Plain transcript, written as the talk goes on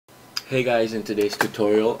Hey guys, in today's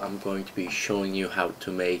tutorial I'm going to be showing you how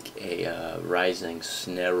to make a rising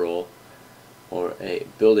snare roll, or a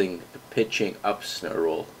pitching up snare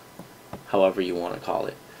roll, however you want to call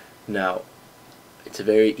it. Now, it's a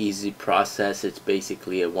very easy process. It's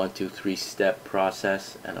basically a 1, 2, 3 step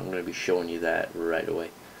process, and I'm going to be showing you that right away.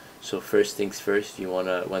 So first things first, you want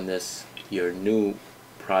to, when your new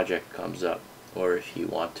project comes up, or if you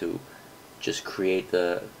want to just create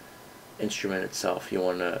the instrument itself, you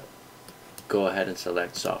want to go ahead and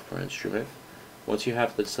select software instrument. Once you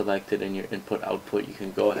have it selected in your input output, you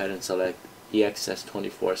can go ahead and select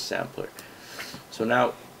EXS24 sampler. So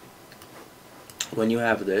now when you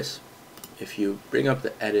have this, if you bring up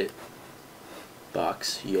the edit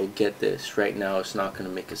box, you'll get this. Right now it's not going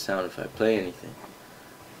to make a sound if I play anything,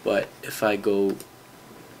 but if I go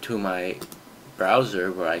to my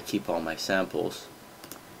browser where I keep all my samples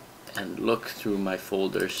and look through my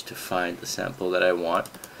folders to find the sample that I want,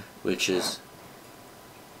 which is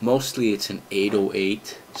mostly it's an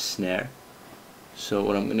 808 snare. So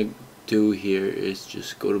what I'm gonna do here is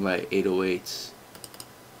just go to my 808s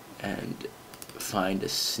and find a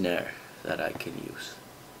snare that I can use.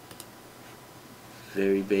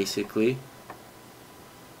 Very basically,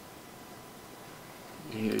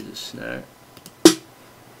 here's a snare.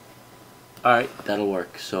 Alright, that'll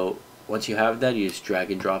work. So once you have that, you just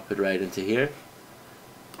drag and drop it right into here.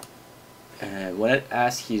 And when it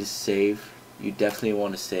asks you to save, you definitely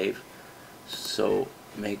want to save. So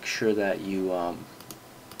make sure that you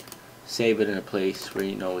save it in a place where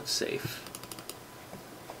you know it's safe.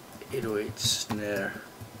 808 snare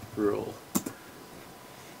roll.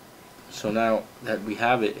 So now that we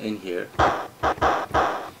have it in here,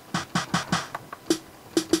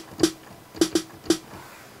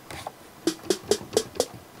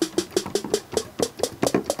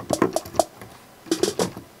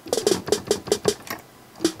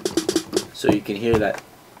 so you can hear that.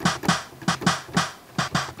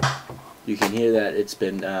 You can hear that it's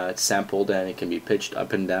been sampled, and it can be pitched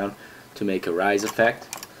up and down to make a rise effect.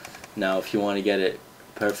 Now, if you want to get it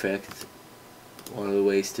perfect, one of the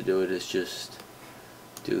ways to do it is just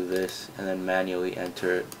do this and then manually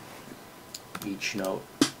enter each note.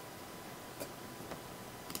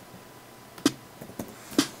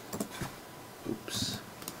 Oops.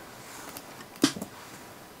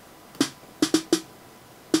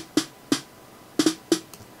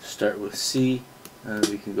 Start with C, and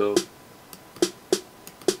we can go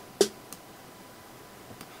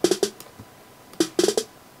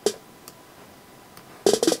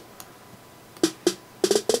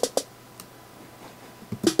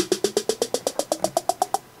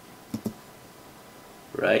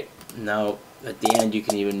right. Now at the end you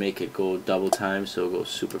can even make it go double time, so it goes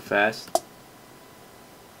super fast.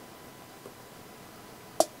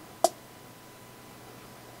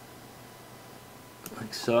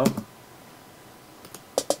 Like so.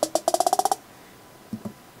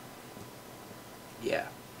 Yeah.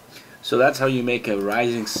 So that's how you make a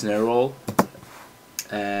rising snare roll.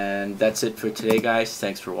 And that's it for today, guys.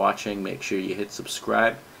 Thanks for watching. Make sure you hit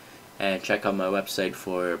subscribe and check out my website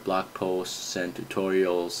for blog posts and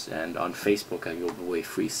tutorials, and on Facebook I give away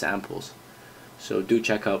free samples. So do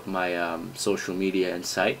check out my social media and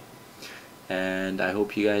site, and I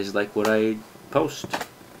hope you guys like what I post.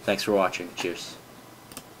 Thanks for watching. Cheers.